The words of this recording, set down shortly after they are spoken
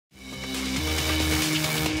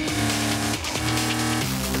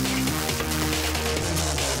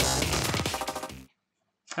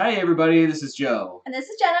Hi everybody, this is Joe And this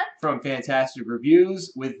is Jenna. from Fantastic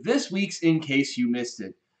Reviews with this week's In Case You Missed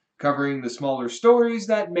It, covering the smaller stories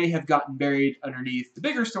that may have gotten buried underneath the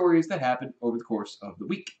bigger stories that happened over the course of the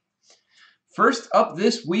week. First up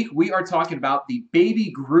this week, we are talking about the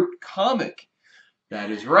Baby Groot comic. That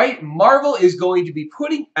is right, Marvel is going to be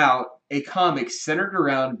putting out a comic centered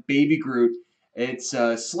around Baby Groot. It's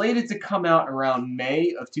slated to come out around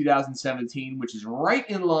May of 2017, which is right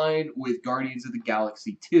in line with Guardians of the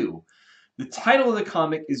Galaxy 2. The title of the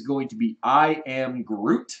comic is going to be I Am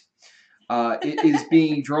Groot. It is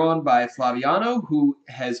being drawn by Flaviano, who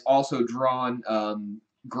has also drawn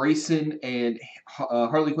Grayson and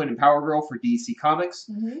Harley Quinn and Power Girl for DC Comics.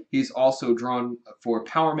 He's also drawn for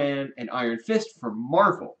Power Man and Iron Fist for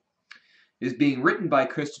Marvel. It is being written by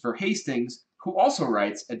Christopher Hastings, who also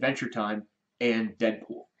writes Adventure Time and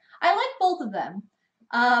Deadpool. I like both of them.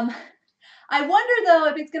 I wonder, though,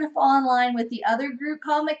 if it's going to fall in line with the other Groot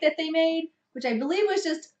comic that they made, which I believe was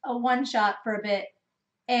just a one-shot for a bit.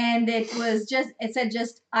 And it said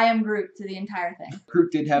just, I am Groot to the entire thing.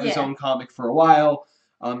 Groot did have his own comic for a while.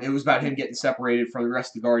 It was about him getting separated from the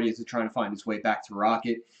rest of the Guardians and trying to find his way back to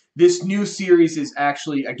Rocket. This new series is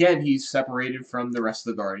actually, again, he's separated from the rest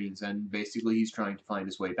of the Guardians, and basically he's trying to find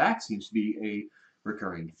his way back. Seems to be a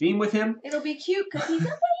recurring theme with him. It'll be cute because he's a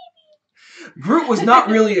baby. Groot was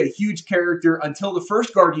not really a huge character until the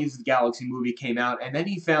first Guardians of the Galaxy movie came out, and then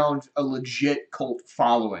he found a legit cult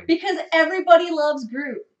following. Because everybody loves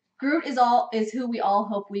Groot. Groot is who we all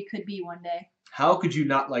hope we could be one day. How could you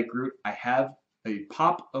not like Groot? I have a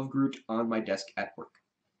pop of Groot on my desk at work.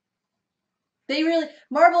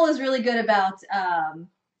 Marvel is really good about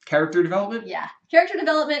character development? Yeah. Character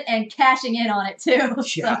development and cashing in on it too.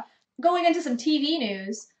 Yeah. So, going into some TV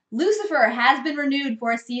news, Lucifer has been renewed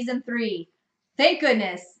for a season 3. Thank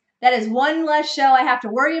goodness. That is one less show I have to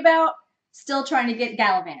worry about. Still trying to get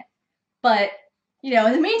Gallivant. But, in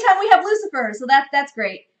the meantime we have Lucifer, so that's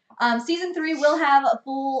great. Season 3 will have a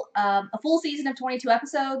full season of 22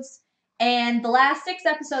 episodes, and the last 6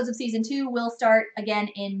 episodes of season 2 will start again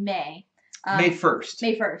in May. May 1st.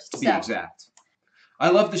 May 1st. To be exact. I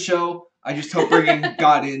love the show. I just hope bringing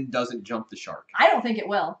God in doesn't jump the shark. I don't think it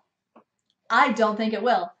will.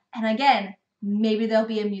 And again, maybe there'll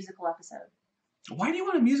be a musical episode. Why do you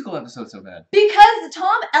want a musical episode so bad? Because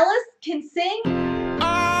Tom Ellis can sing.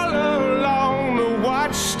 All along the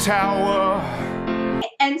watchtower.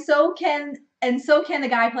 And so can the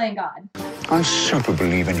guy playing God. I super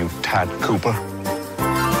believe in you, Tad Cooper.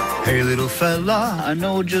 Hey, little fella, I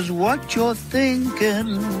know just what you're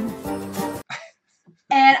thinking.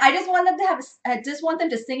 And I just want them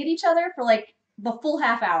to sing at each other for like the full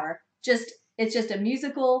half hour. It's just a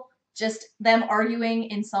musical, just them arguing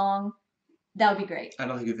in song. That would be great. I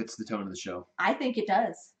don't think it fits the tone of the show. I think it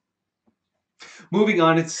does. Moving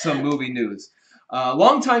on, it's some movie news.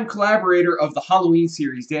 Longtime collaborator of the Halloween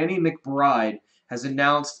series, Danny McBride, has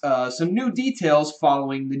announced some new details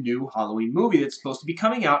following the new Halloween movie that's supposed to be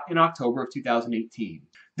coming out in October of 2018.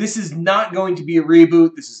 This is not going to be a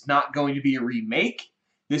reboot. This is not going to be a remake.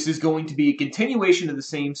 This is going to be a continuation of the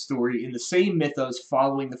same story in the same mythos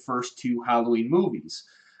following the first 2 Halloween movies.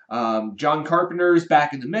 John Carpenter is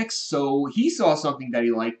back in the mix, so he saw something that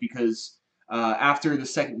he liked because after the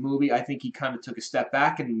second movie, I think he kind of took a step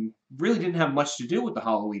back and really didn't have much to do with the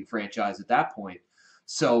Halloween franchise at that point.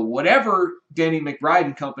 So whatever Danny McBride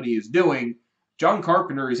and company is doing, John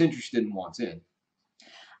Carpenter is interested and wants in.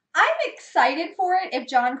 I'm excited for it if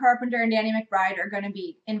John Carpenter and Danny McBride are going to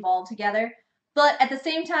be involved together. But at the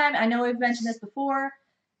same time, I know we've mentioned this before,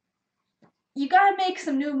 you gotta make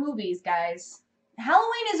some new movies, guys.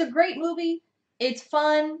 Halloween is a great movie. It's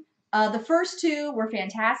fun. The first 2 were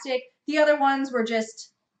fantastic. The other ones were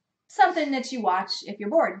just something that you watch if you're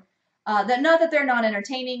bored. Not that they're not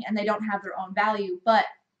entertaining and they don't have their own value, but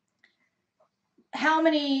how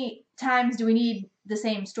many times do we need the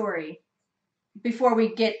same story before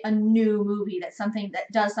we get a new movie that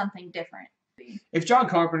does something different? If John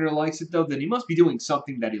Carpenter likes it, though, then he must be doing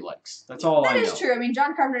something that he likes. That's all I know. That is true. I mean,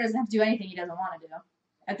 John Carpenter doesn't have to do anything he doesn't want to do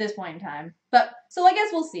at this point in time. So I guess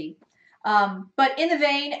we'll see. But in the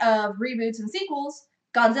vein of reboots and sequels,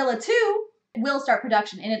 Godzilla 2 will start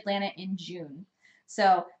production in Atlanta in June.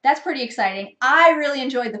 So that's pretty exciting. I really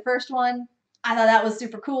enjoyed the first one. I thought that was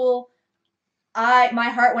super cool.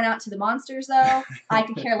 My heart went out to the monsters, though. I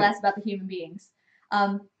could care less about the human beings.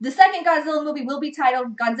 The second Godzilla movie will be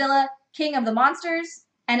titled Godzilla King of the Monsters,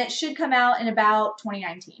 and it should come out in about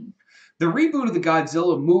 2019. The reboot of the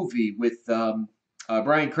Godzilla movie with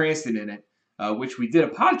Bryan Cranston in it, which we did a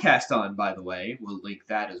podcast on, by the way, we'll link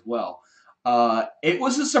that as well, It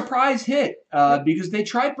was a surprise hit because they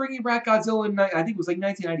tried bringing back Godzilla in, I think it was like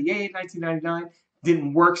 1998, 1999.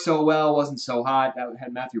 Didn't work so well, wasn't so hot. That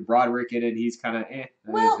had Matthew Broderick in it. He's kind of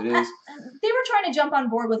Well, as it is. they were trying to jump on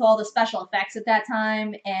board with all the special effects at that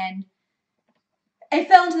time, and it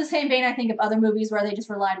fell into the same vein, I think, of other movies where they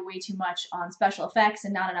just relied way too much on special effects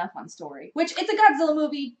and not enough on story. Which, it's a Godzilla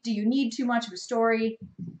movie. Do you need too much of a story?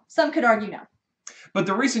 Some could argue no. But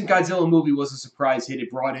the recent Godzilla movie was a surprise hit.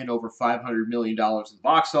 It brought in over $500 million in the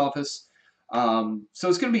box office. So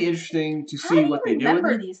it's going to be interesting to see what they do. How do you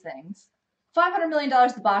remember these things? $500 million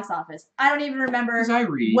at the box office. I don't even remember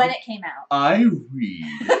when it came out. I read.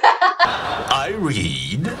 I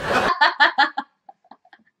read.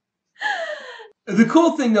 The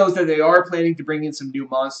cool thing, though, is that they are planning to bring in some new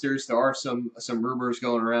monsters. There are some rumors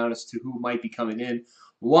going around as to who might be coming in.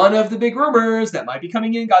 One of the big rumors that might be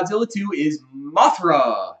coming in Godzilla 2 is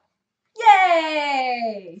Mothra.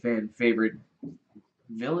 Yay! Fan favorite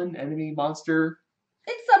villain, enemy, monster.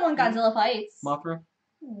 It's someone Godzilla fights. Mothra.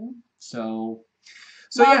 Hmm. So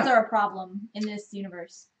Mobs yeah. are a problem in this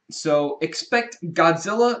universe. So expect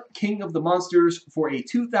Godzilla, King of the Monsters for a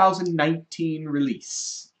 2019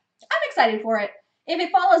 release. I'm excited for it. If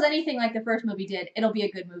it follows anything like the first movie did, it'll be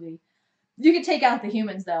a good movie. You can take out the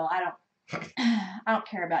humans, though. I don't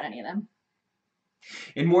care about any of them.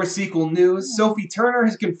 In more sequel news, Sophie Turner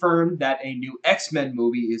has confirmed that a new X-Men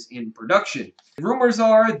movie is in production. Rumors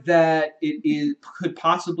are that it could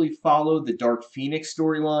possibly follow the Dark Phoenix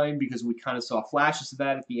storyline because we kind of saw flashes of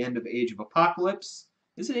that at the end of Age of Apocalypse.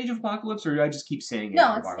 Is it Age of Apocalypse, or do I just keep saying Age of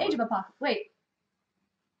Apocalypse? No, it's Age of Apocalypse. Wait.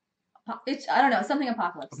 I don't know. Something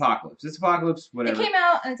Apocalypse. Apocalypse. It's Apocalypse, whatever. It came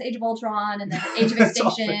out, and it's Age of Ultron, and then Age of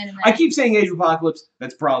Extinction. And then... I keep saying Age of Apocalypse.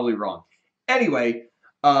 That's probably wrong. Anyway,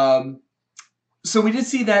 so we did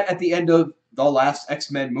see that at the end of the last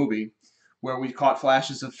X-Men movie, where we caught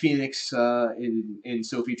flashes of Phoenix in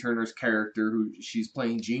Sophie Turner's character, who she's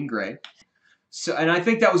playing Jean Grey. So, and I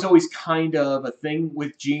think that was always kind of a thing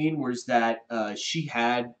with Jean, was that she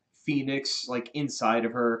had Phoenix like inside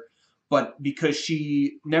of her, but because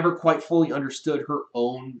she never quite fully understood her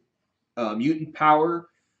own mutant power,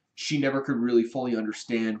 she never could really fully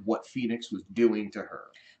understand what Phoenix was doing to her.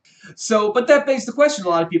 So, but that begs the question a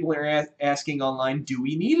lot of people are asking online, do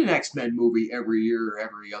we need an X-Men movie every year or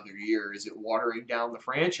every other year? Is it watering down the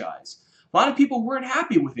franchise? A lot of people weren't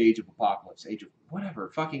happy with Age of Apocalypse. Age of whatever,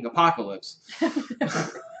 fucking Apocalypse. A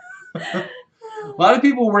lot of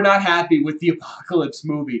people were not happy with the Apocalypse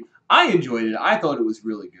movie. I enjoyed it. I thought it was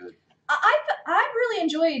really good. I really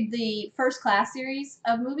enjoyed the First Class series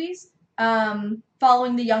of movies,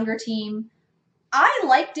 following the younger team. I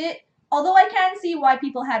liked it. Although I can see why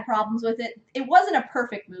people had problems with it. It wasn't a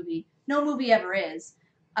perfect movie. No movie ever is.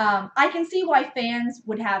 I can see why fans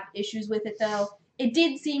would have issues with it, though. It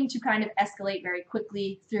did seem to kind of escalate very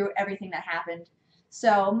quickly through everything that happened.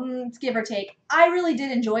 So, it's give or take. I really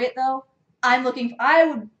did enjoy it, though. I would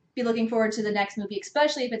be looking forward to the next movie,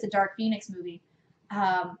 especially if it's a Dark Phoenix movie.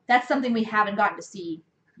 That's something we haven't gotten to see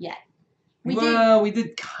yet. We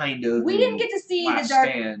did kind of. We didn't get to see the Dark.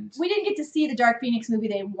 We didn't get to see the Dark Phoenix movie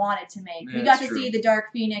they wanted to make. Yeah, we got to true. see the Dark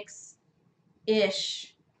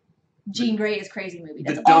Phoenix-ish Jean Grey is crazy movie.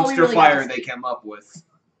 That's the all we dumpster really fire got to they see. came up with.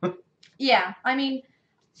 Yeah, I mean,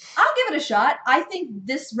 I'll give it a shot. I think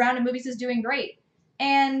this round of movies is doing great,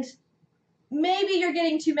 and maybe you're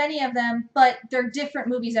getting too many of them, but they're different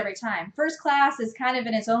movies every time. First Class is kind of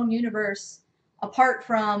in its own universe, apart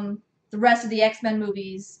from the rest of the X-Men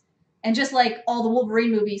movies. And just like all the Wolverine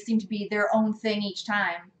movies seem to be their own thing each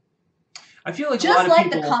time. I feel like just a lot like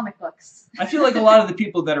of people, the comic books. I feel like a lot of the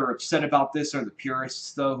people that are upset about this are the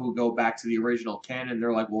purists, though, who go back to the original canon.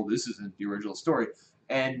 They're like, well, this isn't the original story.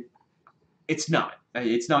 And it's not.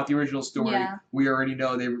 It's not the original story. Yeah. We already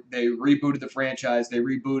know they rebooted the franchise. They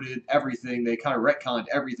rebooted everything. They kind of retconned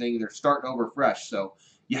everything, and they're starting over fresh. So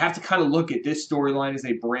you have to kind of look at this storyline as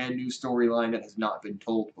a brand new storyline that has not been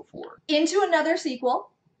told before. Into another sequel.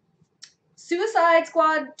 Suicide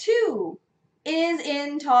Squad 2 is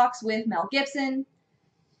in talks with Mel Gibson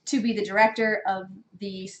to be the director of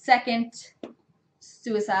the second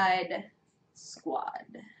Suicide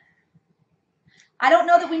Squad. I don't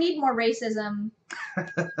know that we need more racism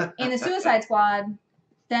in the Suicide Squad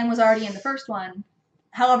than was already in the first one,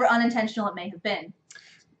 however unintentional it may have been.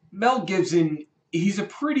 Mel Gibson, he's a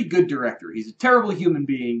pretty good director. He's a terrible human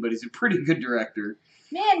being, but he's a pretty good director.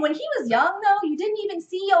 Man, when he was young, though, you didn't even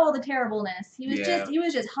see all the terribleness. He was Yeah.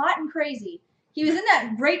 just hot and crazy. He was in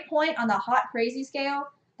that great point on the hot crazy scale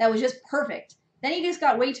that was just perfect. Then he just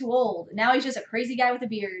got way too old. Now he's just a crazy guy with a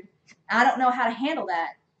beard. I don't know how to handle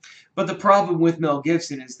that. But the problem with Mel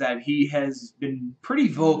Gibson is that he has been pretty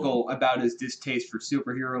vocal about his distaste for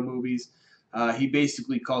superhero movies. He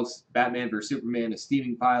basically calls Batman vs. Superman a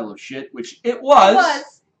steaming pile of shit, which it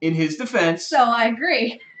was. In his defense. So I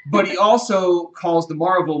agree. But he also calls the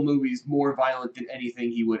Marvel movies more violent than anything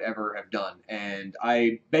he would ever have done. And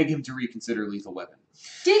I beg him to reconsider Lethal Weapon.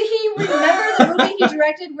 Did he remember the movie he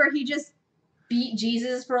directed where he just beat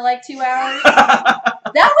Jesus for like 2 hours?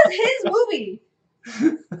 That was his movie.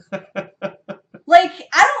 Like,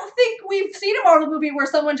 I don't think we've seen a Marvel movie where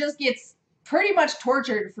someone just gets pretty much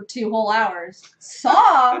tortured for 2 whole hours.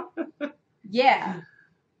 Saw? Yeah.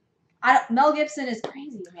 Mel Gibson is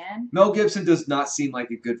crazy, man. Mel Gibson does not seem like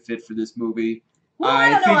a good fit for this movie. Well, I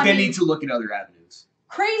don't know. think they need to look at other avenues.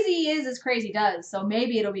 Crazy is as crazy does, so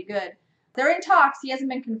maybe it'll be good. They're in talks. He hasn't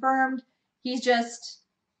been confirmed. He's just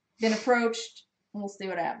been approached. We'll see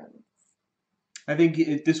what happens. I think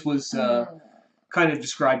this was kind of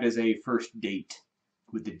described as a first date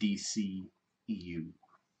with the DCEU.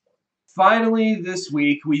 Finally, this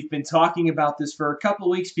week, we've been talking about this for a couple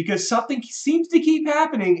of weeks because something seems to keep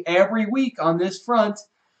happening every week on this front.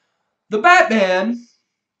 The Batman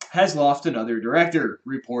has lost another director,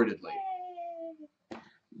 reportedly.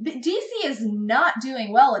 DC is not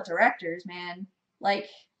doing well at directors, man. Like,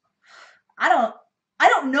 I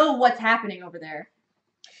don't know what's happening over there.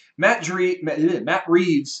 Matt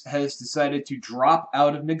Reeves has decided to drop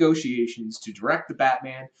out of negotiations to direct the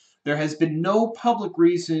Batman. There has been no public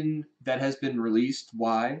reason that has been released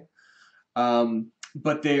why,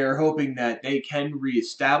 but they are hoping that they can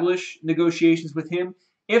reestablish negotiations with him.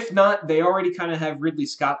 If not, they already kind of have Ridley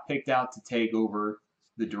Scott picked out to take over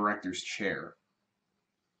the director's chair.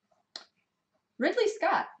 Ridley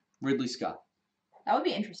Scott. Ridley Scott. That would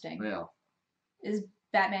be interesting. Yeah. Is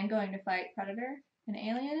Batman going to fight Predator and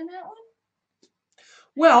Alien in that one?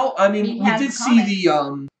 Well, I mean, we did see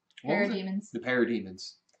the Parademons. The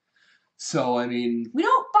Parademons. So, I mean... We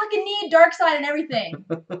don't fucking need Darkseid and everything.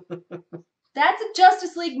 That's a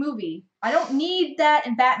Justice League movie. I don't need that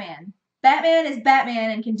in Batman. Batman is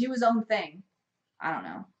Batman and can do his own thing. I don't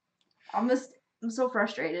know. I'm so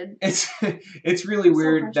frustrated. It's really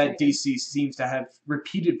weird that DC seems to have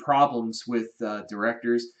repeated problems with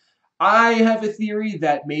directors. I have a theory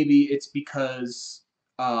that maybe it's because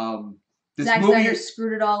this Zack movie... Snyder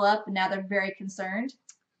screwed it all up and now they're very concerned.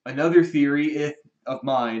 Another theory of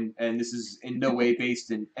mine, and this is in no way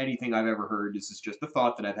based in anything I've ever heard, this is just a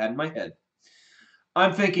thought that I've had in my head.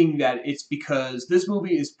 I'm thinking that it's because this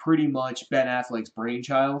movie is pretty much Ben Affleck's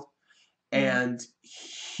brainchild, and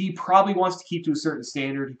he probably wants to keep to a certain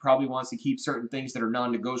standard. He probably wants to keep certain things that are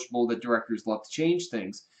non-negotiable, that directors love to change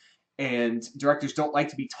things. And directors don't like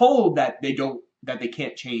to be told that they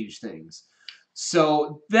can't change things.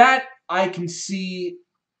 So that I can see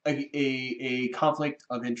a conflict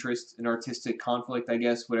of interest, an artistic conflict, I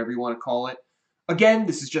guess, whatever you want to call it. Again,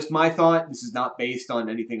 this is just my thought. This is not based on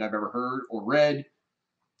anything I've ever heard or read.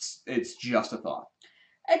 It's just a thought.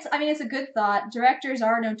 It's a good thought. Directors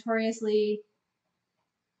are notoriously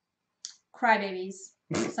crybabies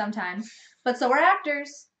sometimes. But so are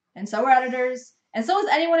actors, and so are editors, and so is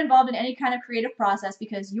anyone involved in any kind of creative process,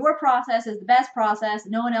 because your process is the best process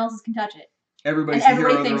and no one else's can touch it. Everybody's the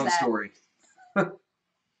hero of their own story.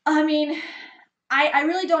 I mean, I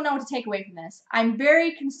really don't know what to take away from this. I'm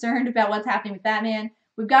very concerned about what's happening with Batman.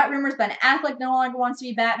 We've got rumors Ben Affleck no longer wants to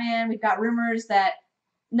be Batman. We've got rumors that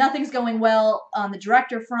nothing's going well on the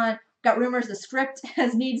director front. We've got rumors the script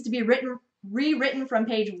needs to be rewritten from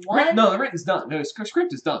page 1. No, the written's done. No,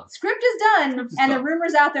 script is done. Script is done, and the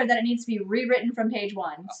rumor's out there that it needs to be rewritten from page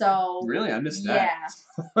 1. So really, I missed that.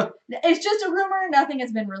 Yeah, it's just a rumor. Nothing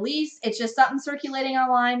has been released. It's just something circulating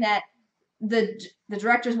online that the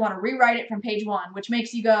directors want to rewrite it from page 1, which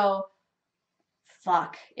makes you go,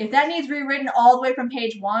 fuck. If that needs rewritten all the way from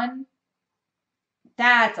page 1,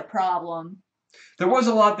 that's a problem. There was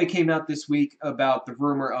a lot that came out this week about the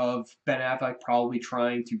rumor of Ben Affleck probably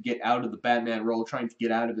trying to get out of the Batman role, trying to get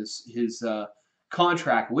out of his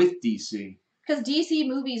contract with DC. Because DC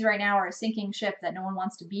movies right now are a sinking ship that no one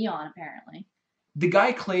wants to be on, apparently. The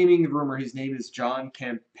guy claiming the rumor, his name is John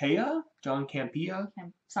Campea?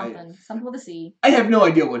 Something with a C. I have no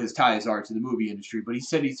idea what his ties are to the movie industry, but he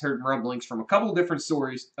said he's heard rumblings from a couple of different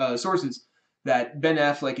sources that Ben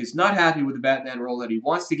Affleck is not happy with the Batman role, that he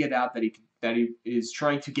wants to get out, that he is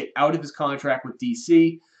trying to get out of his contract with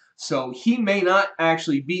DC. So he may not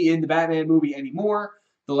actually be in the Batman movie anymore.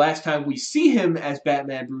 The last time we see him as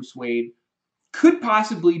Batman Bruce Wayne could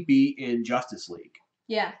possibly be in Justice League.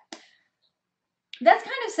 Yeah. That's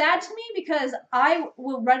kind of sad to me because I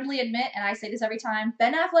will readily admit, and I say this every time,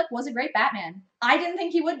 Ben Affleck was a great Batman. I didn't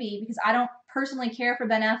think he would be because I don't personally care for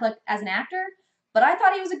Ben Affleck as an actor, but I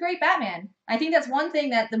thought he was a great Batman. I think that's one thing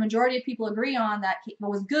that the majority of people agree on that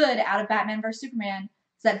was good out of Batman vs. Superman,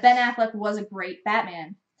 is that Ben Affleck was a great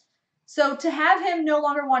Batman. So to have him no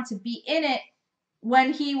longer want to be in it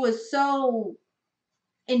when he was so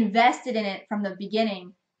invested in it from the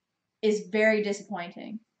beginning is very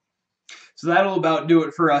disappointing. So that'll about do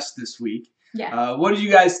it for us this week. Yeah. What did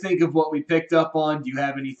you guys think of what we picked up on? Do you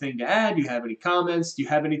have anything to add? Do you have any comments? Do you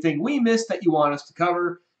have anything we missed that you want us to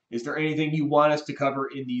cover? Is there anything you want us to cover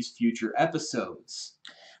in these future episodes?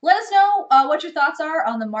 Let us know what your thoughts are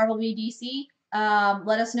on the Marvel v DC.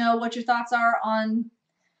 Let us know what your thoughts are on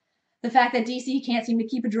the fact that DC can't seem to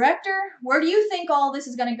keep a director. Where do you think all this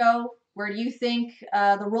is going to go? Where do you think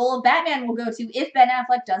the role of Batman will go to if Ben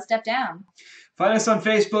Affleck does step down? Find us on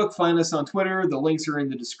Facebook. Find us on Twitter. The links are in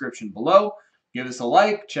the description below. Give us a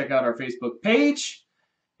like. Check out our Facebook page.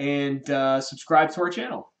 And subscribe to our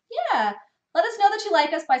channel. Yeah. Let us know that you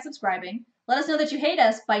like us by subscribing. Let us know that you hate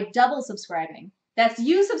us by double subscribing. That's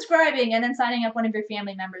you subscribing and then signing up one of your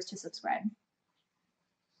family members to subscribe.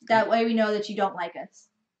 That way we know that you don't like us.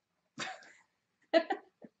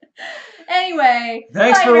 Anyway.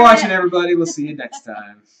 Thanks for watching, everybody. We'll see you next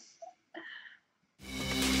time.